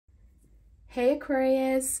Hey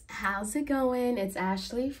Aquarius, how's it going? It's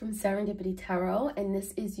Ashley from Serendipity Tarot, and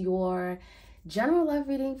this is your general love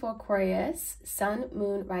reading for Aquarius, Sun,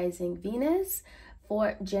 Moon, Rising, Venus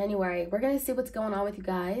for January. We're going to see what's going on with you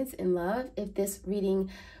guys in love. If this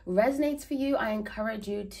reading resonates for you, I encourage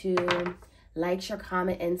you to like, share,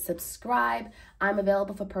 comment, and subscribe. I'm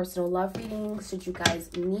available for personal love readings should you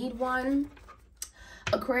guys need one.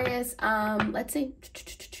 Aquarius, let's see,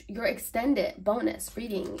 your extended bonus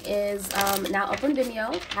reading is now up on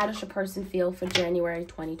Vimeo. How does your person feel for January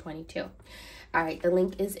 2022? All right, the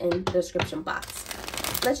link is in the description box.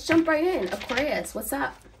 Let's jump right in. Aquarius, what's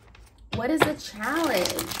up? What is the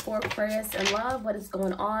challenge for Aquarius in love? What is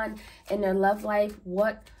going on in their love life?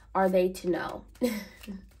 What are they to know?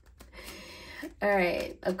 All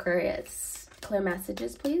right, Aquarius, clear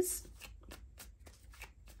messages, please.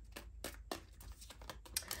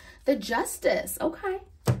 The Justice, okay.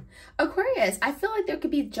 Aquarius, I feel like there could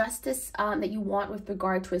be justice that you want with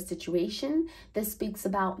regard to a situation. This speaks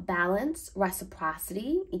about balance,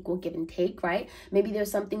 reciprocity, equal give and take, right? Maybe there's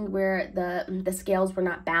something where the scales were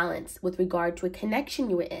not balanced with regard to a connection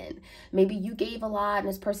you were in. Maybe you gave a lot and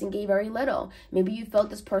this person gave very little. Maybe you felt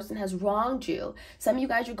this person has wronged you. Some of you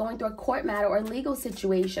guys are going through a court matter or a legal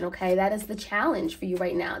situation, okay? That is the challenge for you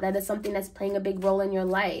right now. That is something that's playing a big role in your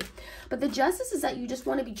life. But the justice is that you just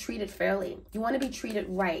want to be treated fairly. You want to be treated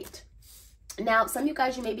right. Now, some of you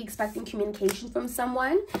guys, you may be expecting communication from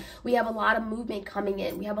someone. We have a lot of movement coming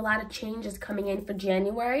in. We have a lot of changes coming in for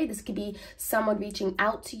January. This could be someone reaching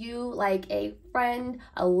out to you, like a friend,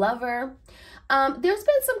 a lover. There's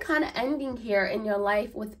been some kind of ending here in your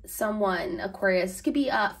life with someone, Aquarius. This could be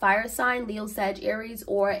a fire sign, Leo, Sag, Aries,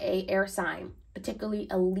 or a air sign, particularly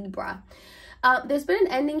a Libra. There's been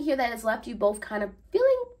an ending here that has left you both kind of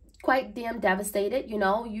feeling quite damn devastated. You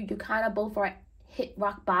know, you kind of both are hit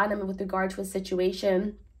rock bottom with regard to a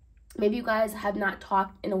situation. Maybe you guys have not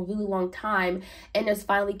talked in a really long time and there's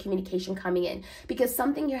finally communication coming in because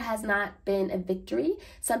something here has not been a victory.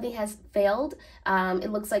 Something has failed.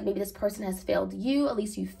 It looks like maybe this person has failed you. At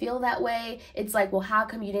least you feel that way. It's like, well, how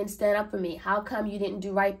come you didn't stand up for me? How come you didn't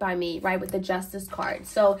do right by me, right, with the Justice card?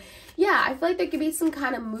 So yeah, I feel like there could be some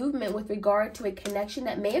kind of movement with regard to a connection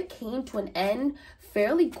that may have came to an end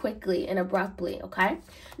fairly quickly and abruptly, okay?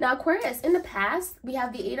 Now, Aquarius, in the past, we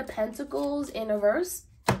have the Eight of Pentacles in reverse,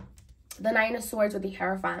 the Nine of Swords with the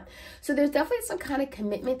Hierophant. So there's definitely some kind of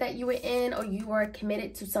commitment that you were in, or you were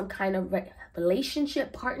committed to some kind of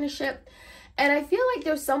relationship, partnership. And I feel like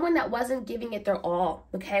there's someone that wasn't giving it their all,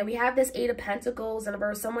 okay? We have this Eight of Pentacles in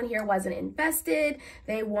reverse. Someone here wasn't invested.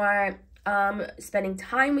 They weren't spending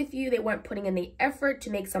time with you. They weren't putting in the effort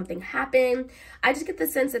to make something happen. I just get the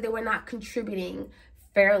sense that they were not contributing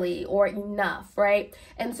fairly or enough, right?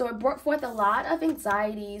 And so it brought forth a lot of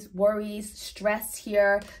anxieties, worries, stress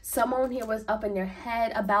here. Someone here was up in their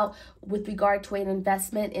head about with regard to an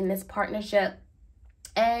investment in this partnership.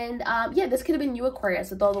 And yeah, this could have been you,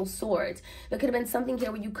 Aquarius, with all those swords. There could have been something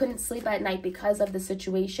here where you couldn't sleep at night because of the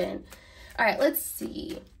situation. All right, let's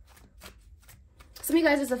see. Some of you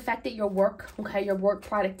guys has affected your work, okay? Your work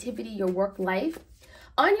productivity, your work life.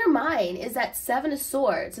 On your mind is that Seven of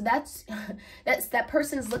Swords. So that's that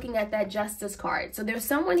person's looking at that Justice card. So there's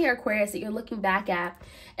someone here, Aquarius, that you're looking back at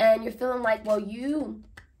and you're feeling like, well, you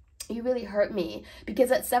really hurt me because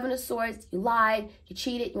that Seven of Swords, you lied, you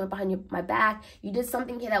cheated, you went behind my back, you did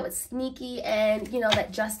something here that was sneaky, and you know,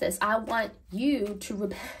 that justice. I want you to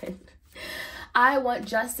repent. I want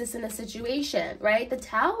justice in a situation, right? The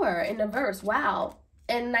Tower in the verse, wow.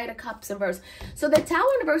 And Knight of Cups in verse. So the Tower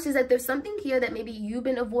in the verse is that there's something here that maybe you've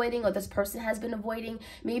been avoiding or this person has been avoiding.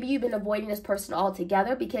 Maybe you've been avoiding this person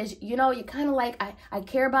altogether because, you know, you're kind of like, I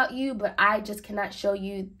care about you, but I just cannot show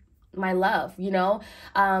you my love, you know?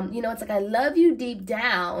 It's like, I love you deep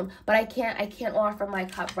down, but I can't offer my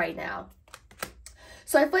cup right now.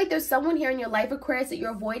 So I feel like there's someone here in your life, Aquarius, that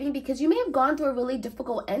you're avoiding because you may have gone through a really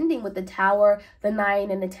difficult ending with the Tower, the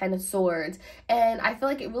Nine, and the Ten of Swords. And I feel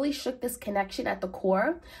like it really shook this connection at the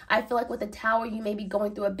core. I feel like with the Tower, you may be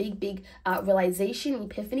going through a big realization,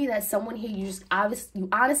 epiphany that someone here you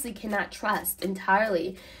honestly cannot trust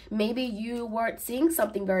entirely. Maybe you weren't seeing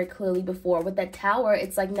something very clearly before. With that Tower,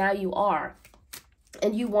 it's like now you are.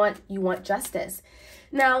 And you want justice.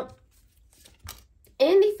 Now,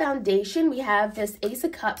 in the foundation, we have this Ace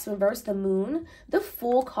of Cups reverse, the Moon, the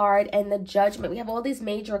Fool card, and the Judgment. We have all these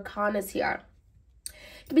major arcanas here.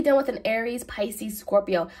 Could be done with an Aries, Pisces,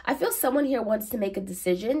 Scorpio. I feel someone here wants to make a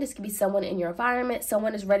decision. This could be someone in your environment.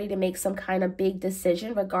 Someone is ready to make some kind of big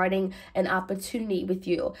decision regarding an opportunity with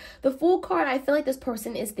you. The Fool card, I feel like this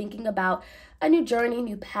person is thinking about a new journey,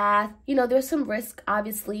 new path. You know, there's some risk,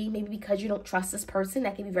 obviously, maybe because you don't trust this person.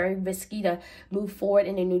 That can be very risky to move forward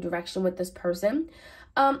in a new direction with this person.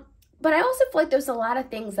 But I also feel like there's a lot of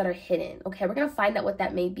things that are hidden. Okay, we're going to find out what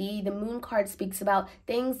that may be. The Moon card speaks about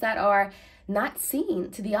things that are not seen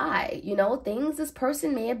to the eye, you know, things this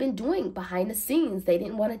person may have been doing behind the scenes. They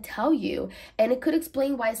didn't want to tell you. And it could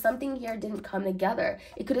explain why something here didn't come together.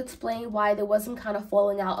 It could explain why there was some kind of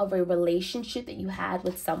falling out of a relationship that you had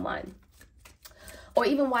with someone. Or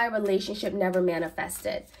even why a relationship never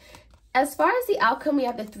manifested. As far as the outcome, we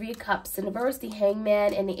have the Three of Cups in reverse, the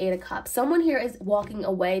Hangman, and the Eight of Cups. Someone here is walking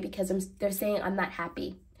away because they're saying, I'm not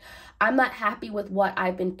happy. I'm not happy with what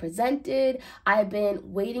I've been presented. I've been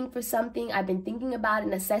waiting for something. I've been thinking about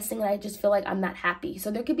and assessing, and I just feel like I'm not happy. So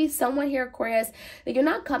there could be someone here, Aquarius, that you're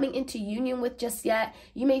not coming into union with just yet.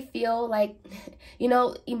 You may feel like, you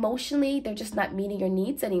know, emotionally, they're just not meeting your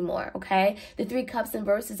needs anymore, okay? The Three Cups in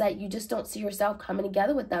reverse is that you just don't see yourself coming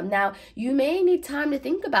together with them. Now, you may need time to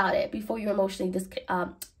think about it before you emotionally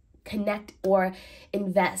connect or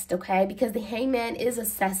invest, okay? Because the Hangman is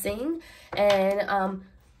assessing and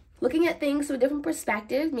looking at things from a different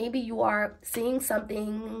perspective. Maybe you are seeing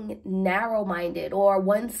something narrow-minded or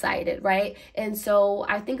one-sided, right? And so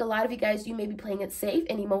I think a lot of you guys, you may be playing it safe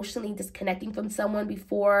and emotionally disconnecting from someone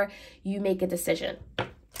before you make a decision.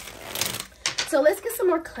 So let's get some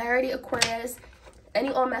more clarity, Aquarius. Any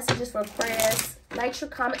all messages for Aquarius? Like, share,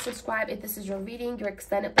 comment, subscribe if this is your reading, your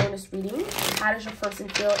extended bonus reading. How does your person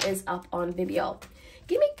feel is up on Vimeo.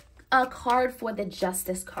 Give me a card for the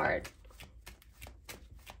Justice card.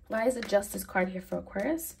 Why is the Justice card here for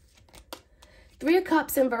Aquarius? Three of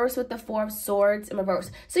Cups in reverse with the Four of Swords in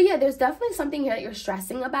reverse. So yeah, there's definitely something here that you're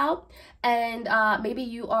stressing about. And maybe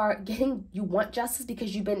you want justice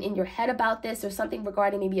because you've been in your head about this, or something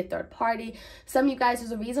regarding maybe a third party. Some of you guys,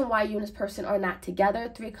 there's a reason why you and this person are not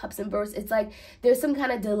together. Three of Cups in reverse. It's like there's some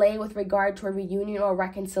kind of delay with regard to a reunion or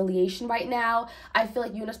reconciliation right now. I feel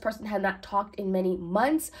like you and this person have not talked in many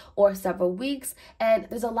months or several weeks. And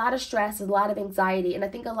there's a lot of stress, there's a lot of anxiety. And I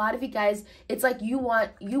think a lot of you guys, it's like you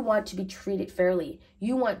want to be treated fairly.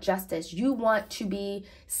 You want justice. You want to be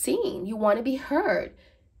seen. You want to be heard.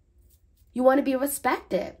 You want to be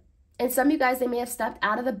respected. And some of you guys, they may have stepped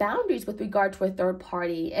out of the boundaries with regard to a third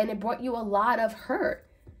party, and it brought you a lot of hurt.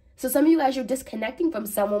 So some of you guys, you're disconnecting from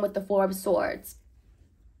someone with the Four of Swords.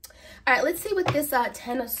 All right, let's see what this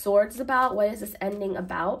Ten of Swords is about. What is this ending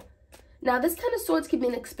about? Now, this Ten of Swords can be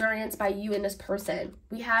an experience by you and this person.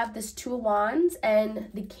 We have this Two of Wands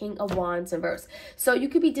and the King of Wands in reverse. So you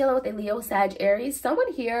could be dealing with a Leo, Sag, Aries.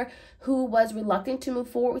 Someone here who was reluctant to move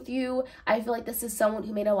forward with you. I feel like this is someone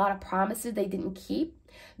who made a lot of promises they didn't keep.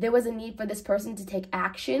 There was a need for this person to take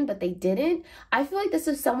action, but they didn't. I feel like this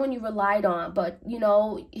is someone you relied on, but, you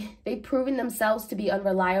know, they've proven themselves to be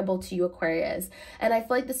unreliable to you, Aquarius. And I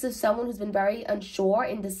feel like this is someone who's been very unsure,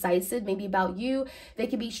 indecisive, maybe about you. They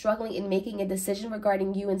could be struggling in making a decision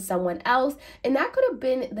regarding you and someone else. And that could have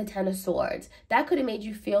been the Ten of Swords. That could have made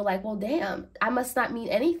you feel like, well, damn, I must not mean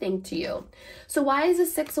anything to you. So why is the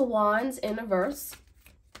Six of Wands in reverse?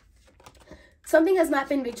 Something has not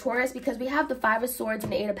been victorious because we have the Five of Swords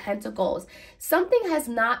and the Eight of Pentacles. Something has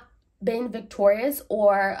not been victorious,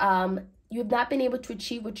 or you've not been able to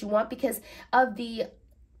achieve what you want because of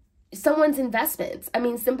someone's investments. I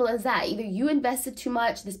mean, simple as that. Either you invested too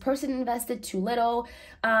much, this person invested too little.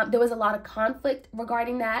 There was a lot of conflict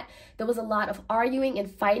regarding that. There was a lot of arguing and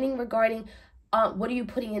fighting regarding what are you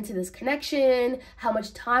putting into this connection? How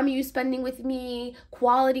much time are you spending with me?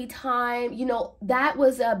 Quality time. You know, that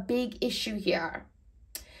was a big issue here.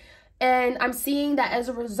 And I'm seeing that as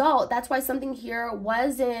a result, that's why something here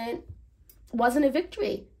wasn't a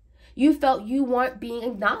victory. You felt you weren't being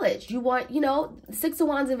acknowledged. You want, you know, Six of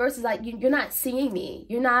Wands in reverse is like, you're not seeing me.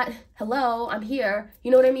 You're not, hello, I'm here.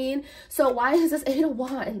 You know what I mean? So why is this Eight of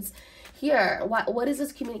Wands here? What is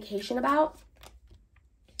this communication about?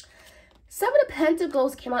 Seven of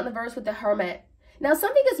Pentacles came out in the verse with the Hermit. Now,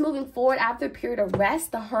 something is moving forward after a period of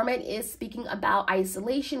rest. The Hermit is speaking about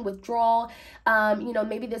isolation, withdrawal. You know,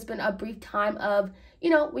 maybe there's been a brief time of, you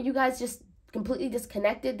know, where you guys just completely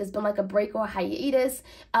disconnected. There's been like a break or a hiatus.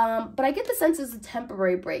 But I get the sense it's a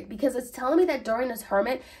temporary break because it's telling me that during this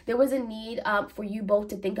Hermit, there was a need for you both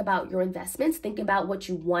to think about your investments, think about what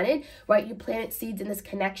you wanted, right? You planted seeds in this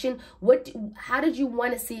connection. How did you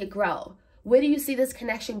want to see it grow? Where do you see this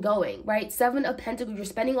connection going, right? Seven of Pentacles, you're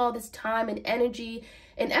spending all this time and energy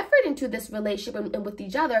and effort into this relationship and with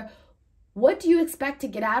each other. What do you expect to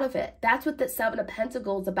get out of it? That's what the Seven of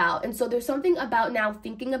Pentacles is about. And so there's something about now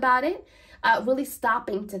thinking about it, really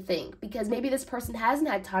stopping to think, because maybe this person hasn't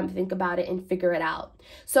had time to think about it and figure it out.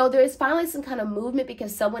 So there is finally some kind of movement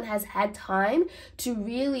because someone has had time to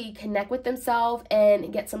really connect with themselves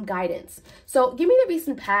and get some guidance. So give me the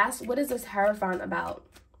recent past. What is this Hierophant about?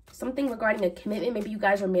 Something regarding a commitment. Maybe you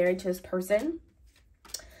guys are married to this person.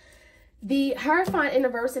 The Hierophant in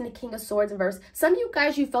reverse and the King of Swords in reverse. Some of you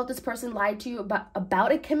guys, you felt this person lied to you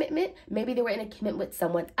about a commitment. Maybe they were in a commitment with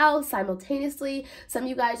someone else simultaneously. Some of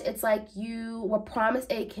you guys, it's like you were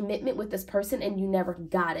promised a commitment with this person and you never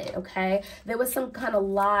got it, okay? There was some kind of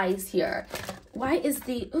lies here. Why is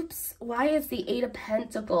the Eight of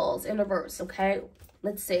Pentacles in reverse, okay?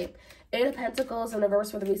 Let's see. Eight of Pentacles in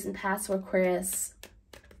reverse for the recent past for Aquarius.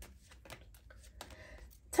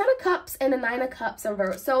 Ten of Cups and the Nine of Cups in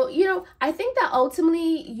reverse. So, you know, I think that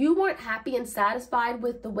ultimately you weren't happy and satisfied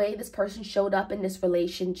with the way this person showed up in this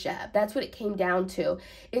relationship. That's what it came down to.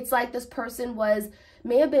 It's like this person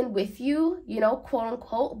may have been with you, you know, quote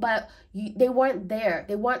unquote, but they weren't there.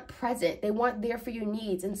 They weren't present. They weren't there for your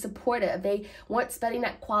needs and supportive. They weren't spending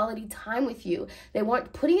that quality time with you. They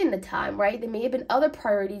weren't putting in the time, right? There may have been other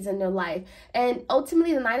priorities in their life. And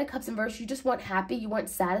ultimately, the Nine of Cups in reverse, you just weren't happy. You weren't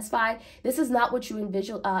satisfied. This is not what you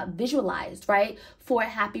visualized, right? For a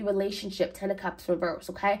happy relationship, Ten of Cups in reverse,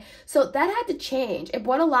 okay? So that had to change. It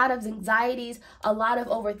brought a lot of anxieties, a lot of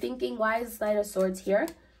overthinking. Why is the Nine of Swords here?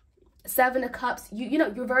 Seven of Cups, you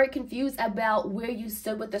know, you're very confused about where you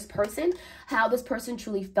stood with this person, how this person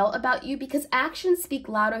truly felt about you, because actions speak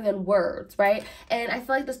louder than words, right? And I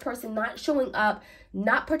feel like this person not showing up,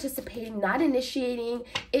 not participating, not initiating,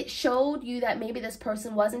 it showed you that maybe this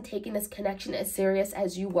person wasn't taking this connection as serious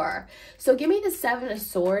as you were. So give me the Seven of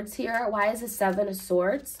Swords here. Why is the Seven of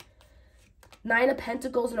Swords? Nine of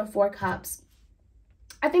Pentacles and a Four of Cups.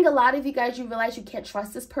 I think a lot of you guys, you realize you can't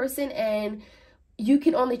trust this person and you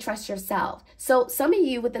can only trust yourself. So some of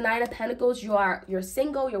you with the Nine of Pentacles, you're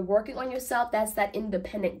single, you're working on yourself. That's that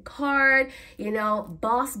independent card, you know,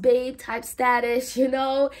 boss babe type status, you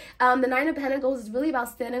know. The Nine of Pentacles is really about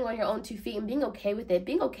standing on your own 2 feet and being okay with it,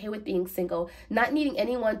 being okay with being single, not needing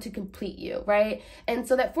anyone to complete you, right? And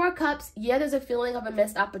so that Four of Cups, yeah, there's a feeling of a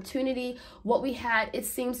missed opportunity. What we had, it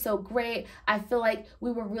seems so great. I feel like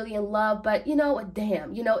we were really in love, but you know,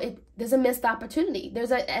 damn, you know, there's a missed opportunity.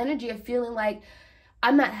 There's an energy of feeling like,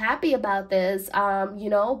 I'm not happy about this, you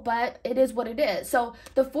know, but it is what it is. So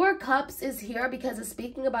the Four of Cups is here because it's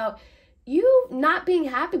speaking about you not being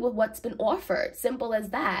happy with what's been offered. Simple as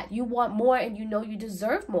that. You want more and you know you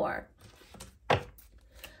deserve more.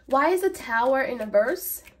 Why is the Tower in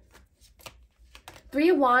reverse? Three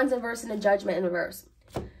of Wands in reverse and the Judgment in reverse.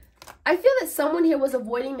 I feel that someone here was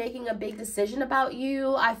avoiding making a big decision about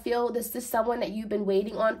you. I feel this is someone that you've been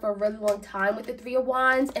waiting on for a really long time with the Three of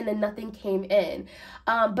Wands, and then nothing came in.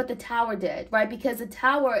 But the Tower did, right? Because the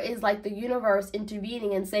Tower is like the universe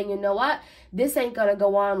intervening and saying, you know what? This ain't going to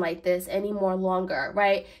go on like this any more longer,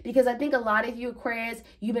 right? Because I think a lot of you Aquarius,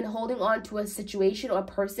 you've been holding on to a situation or a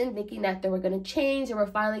person thinking that they were going to change, they were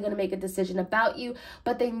finally going to make a decision about you,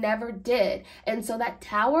 but they never did. And so that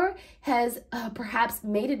Tower has perhaps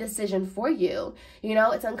made a decision for you. You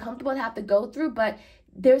know, it's uncomfortable to have to go through, but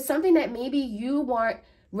there's something that maybe you weren't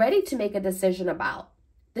ready to make a decision about.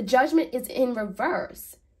 The Judgment is in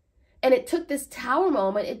reverse. And it took this Tower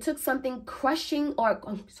moment, it took something crumbling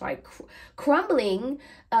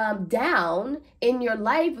down in your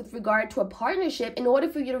life with regard to a partnership in order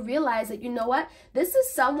for you to realize that, you know what, this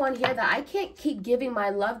is someone here that I can't keep giving my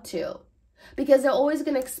love to. Because they're always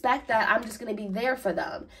going to expect that I'm just going to be there for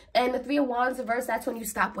them. And the Three of Wands reverse, that's when you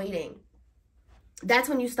stop waiting. That's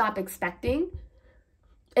when you stop expecting.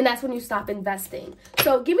 And that's when you stop investing.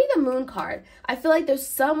 So give me the Moon card. I feel like there's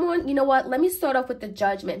someone, you know what, let me start off with the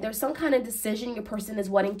Judgment. There's some kind of decision your person is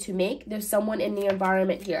wanting to make. There's someone in the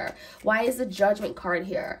environment here. Why is the Judgment card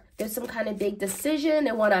here? There's some kind of big decision.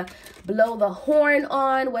 They want to blow the horn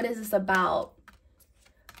on. What is this about?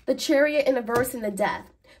 The Chariot in the reverse and the Death.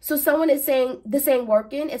 So someone is saying, this ain't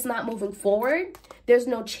working. It's not moving forward. There's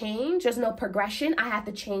no change. There's no progression. I have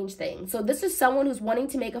to change things. So this is someone who's wanting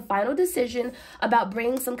to make a final decision about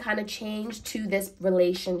bringing some kind of change to this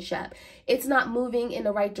relationship. It's not moving in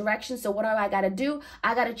the right direction. So what do I got to do?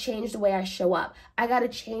 I got to change the way I show up. I got to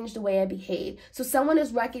change the way I behave. So someone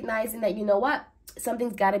is recognizing that, you know what?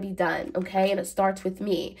 Something's got to be done, okay? And it starts with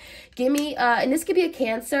me. Give me, and this could be a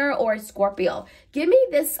Cancer or a Scorpio. Give me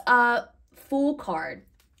this Fool card.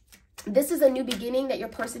 This is a new beginning that your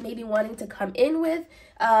person may be wanting to come in with.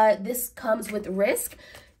 This comes with risk.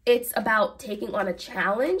 It's about taking on a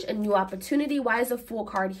challenge, a new opportunity. Why is the Fool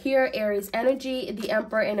card here? Aries energy, the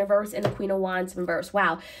Emperor in reverse, and the Queen of Wands in reverse.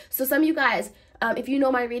 Wow. So some of you guys, if you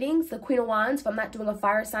know my readings, the Queen of Wands, if I'm not doing a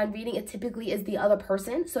fire sign reading, it typically is the other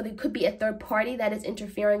person. So there could be a third party that is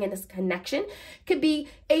interfering in this connection. Could be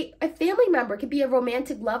a family member, could be a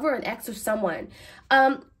romantic lover, an ex, or someone.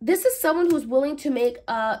 This is someone who's willing to make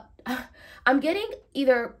I'm getting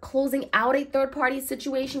either closing out a third party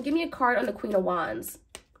situation. Give me a card on the Queen of Wands.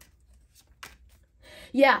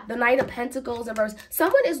 Yeah, the Knight of Pentacles in reverse.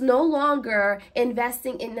 Someone is no longer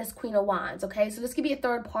investing in this Queen of Wands, okay? So this could be a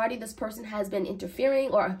third party. This person has been interfering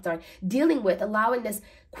or, I'm sorry, dealing with, allowing this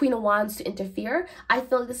Queen of Wands to interfere. I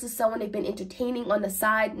feel like this is someone they've been entertaining on the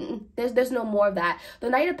side. There's no more of that. The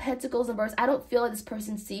Knight of Pentacles in reverse, I don't feel like this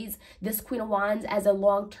person sees this Queen of Wands as a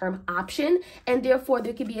long-term option, and therefore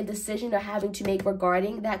there could be a decision they're having to make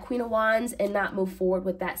regarding that Queen of Wands and not move forward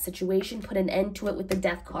with that situation, put an end to it with the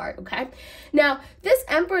Death card, okay? Now, this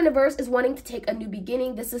Emperor in reverse is wanting to take a new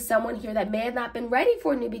beginning. This is someone here that may have not been ready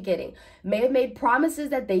for a new beginning, may have made promises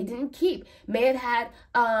that they didn't keep, may have had,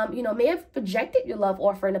 may have projected your love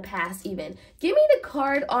offer in the past even. Give me the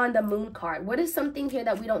card on the Moon card. What is something here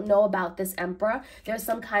that we don't know about this Emperor? There's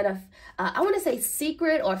some kind of, I want to say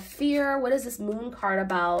secret or fear. What is this Moon card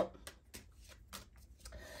about?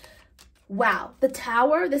 Wow, the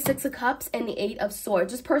Tower, the Six of Cups, and the Eight of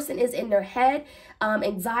Swords. This person is in their head,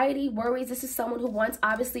 anxiety, worries. This is someone who wants,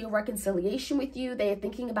 obviously, a reconciliation with you. They are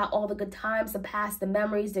thinking about all the good times, the past, the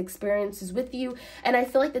memories, the experiences with you. And I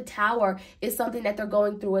feel like the Tower is something that they're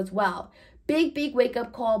going through as well. Big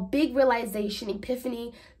wake-up call, big realization,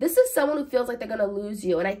 epiphany. This is someone who feels like they're going to lose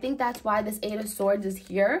you. And I think that's why this Eight of Swords is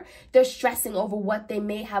here. They're stressing over what they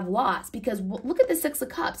may have lost. Because look at the Six of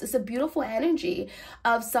Cups. It's a beautiful energy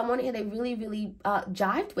of someone here they really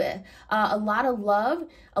jived with. A lot of love,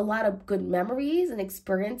 a lot of good memories and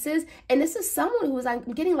experiences. And this is someone who is, I'm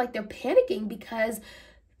getting like they're panicking because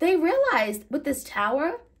they realized with this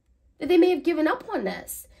Tower that they may have given up on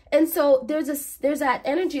this. And so there's that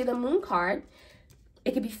energy of the Moon card.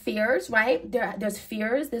 It could be fears, right? There's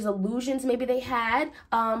fears, there's illusions maybe they had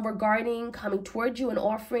regarding coming towards you and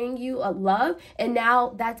offering you a love. And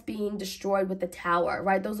now that's being destroyed with the Tower,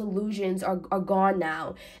 right? Those illusions are gone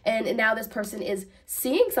now. And now this person is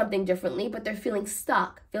seeing something differently, but they're feeling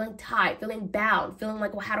stuck, feeling tied, feeling bound, feeling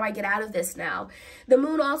like, well, how do I get out of this now? The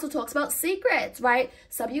Moon also talks about secrets, right?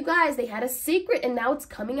 Some of you guys, they had a secret and now it's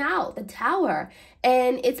coming out, the Tower.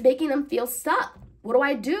 And it's making them feel stuck. What do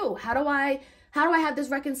I do? How do I have this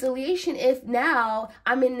reconciliation if now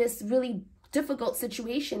I'm in this really difficult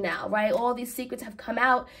situation now, right? All these secrets have come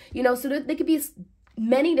out, so there could be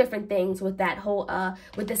many different things with that whole,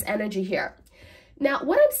 with this energy here. Now,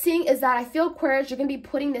 what I'm seeing is that I feel, Aquarius, you're going to be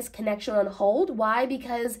putting this connection on hold. Why?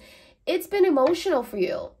 Because it's been emotional for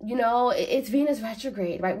you. It's Venus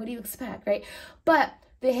retrograde, right? What do you expect, right? But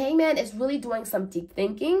the Hangman is really doing some deep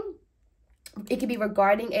thinking. It could be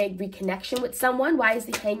regarding a reconnection with someone. Why is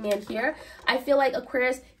the Hangman here? I feel like,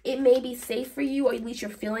 Aquarius, it may be safe for you, or at least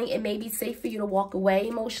you're feeling it may be safe for you to walk away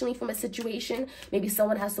emotionally from a situation. Maybe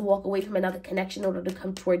someone has to walk away from another connection in order to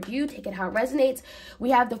come toward you. Take it how it resonates. We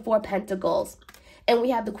have the Four Pentacles. And we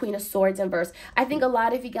have the Queen of Swords in reverse. I think a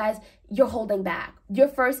lot of you guys, you're holding back. Your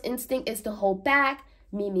first instinct is to hold back.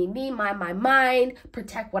 Me, mine.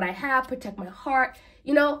 Protect what I have. Protect my heart.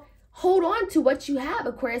 Hold on to what you have,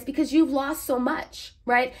 Aquarius, because you've lost so much,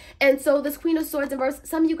 right? And so this Queen of Swords in reverse,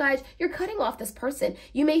 some of you guys, you're cutting off this person.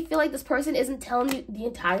 You may feel like this person isn't telling you the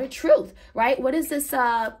entire truth, right? What is this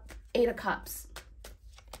Eight of Cups?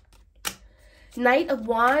 Knight of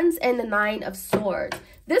Wands and the Nine of Swords.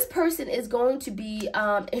 This person is going to be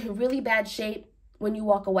in really bad shape when you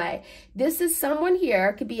walk away. This is someone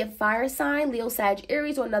here, could be a fire sign, Leo, Sag,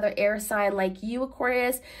 Aries, or another air sign like you,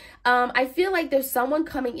 Aquarius. I feel like there's someone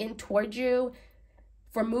coming in towards you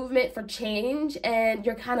for movement, for change, and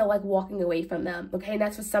you're kind of like walking away from them, okay? And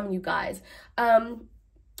that's for some of you guys.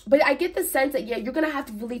 But I get the sense that, yeah, you're going to have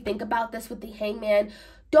to really think about this with the Hangman.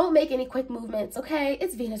 Don't make any quick movements, okay?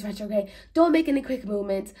 It's Venus retrograde. Don't make any quick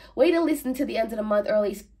movements. Wait at least until the end of the month,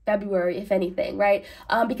 early February, if anything, right?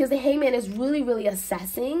 Because the Hangman is really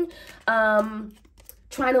assessing,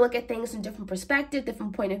 trying to look at things from different perspectives,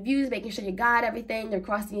 different point of views, making sure you got everything. You're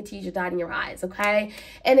crossing your T's, you're dotting your I's, okay?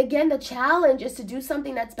 And again, the challenge is to do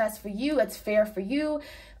something that's best for you, that's fair for you.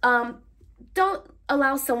 Don't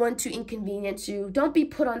allow someone to inconvenience you. Don't be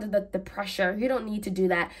put under the pressure. You don't need to do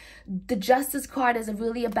that. The Justice card is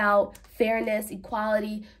really about fairness,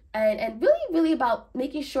 equality. and really about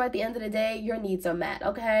making sure at the end of the day your needs are met,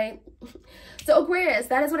 okay? So Aquarius,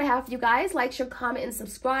 that is what I have for you guys. Like, share, comment, and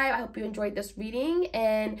subscribe. I hope you enjoyed this reading,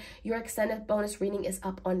 and your extended bonus reading is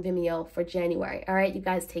up on Vimeo for January. All right, you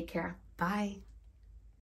guys take care. Bye.